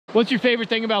What's your favorite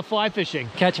thing about fly fishing?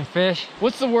 Catching fish.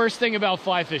 What's the worst thing about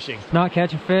fly fishing? Not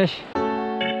catching fish.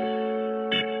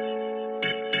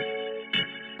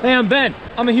 Hey, I'm Ben.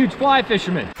 I'm a huge fly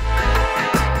fisherman.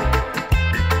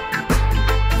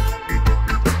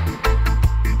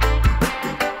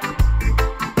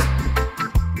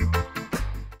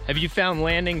 Have you found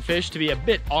landing fish to be a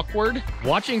bit awkward?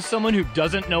 Watching someone who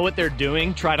doesn't know what they're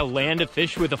doing try to land a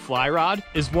fish with a fly rod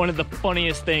is one of the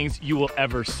funniest things you will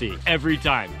ever see. Every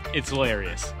time. It's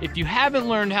hilarious. If you haven't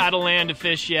learned how to land a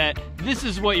fish yet, this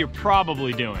is what you're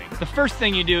probably doing. The first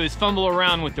thing you do is fumble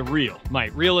around with the reel.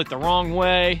 Might reel it the wrong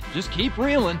way. Just keep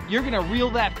reeling. You're gonna reel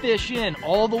that fish in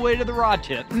all the way to the rod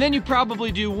tip. And then you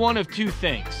probably do one of two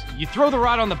things. You throw the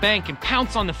rod on the bank and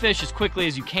pounce on the fish as quickly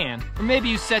as you can. Or maybe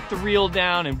you set the reel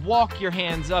down and walk your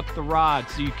hands up the rod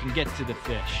so you can get to the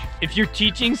fish. If you're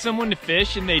teaching someone to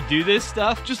fish and they do this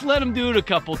stuff, just let them do it a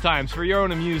couple times for your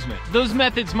own amusement. Those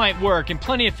methods might work and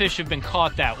plenty of fish have been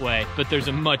caught that way, but there's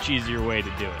a much easier way to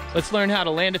do it. Let's learn how to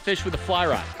land a fish with a fly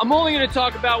rod. I'm only gonna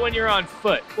talk about when you're on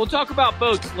foot. We'll talk about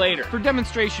boats later. For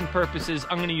demonstration purposes,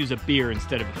 I'm gonna use a beer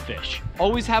instead of a fish.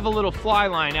 Always have a little fly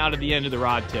line out of the end of the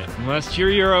rod tip. Unless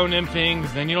you're Euro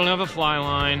nymphing, then you don't have a fly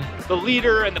line. The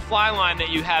leader and the fly line that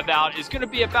you have out is gonna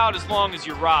be about as long as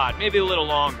your rod, maybe a little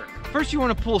longer. First you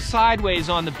want to pull sideways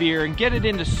on the beer and get it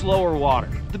into slower water.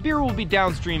 The beer will be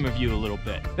downstream of you a little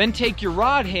bit. Then take your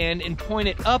rod hand and point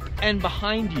it up and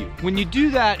behind you. When you do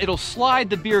that, it'll slide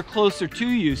the beer closer to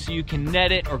you so you can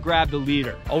net it or grab the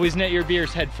leader. Always net your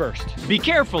beers head first. Be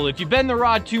careful, if you bend the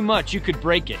rod too much, you could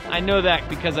break it. I know that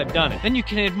because I've done it. Then you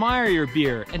can admire your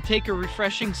beer and take a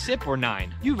refreshing sip or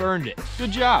 9. You've earned it.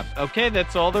 Good job. Okay,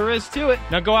 that's all there is to it.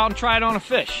 Now go out and try it on a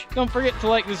fish. Don't forget to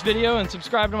like this video and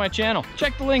subscribe to my channel.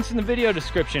 Check the links in the video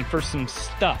description for some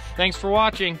stuff. Thanks for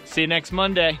watching. See you next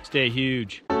Monday. Stay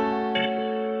huge.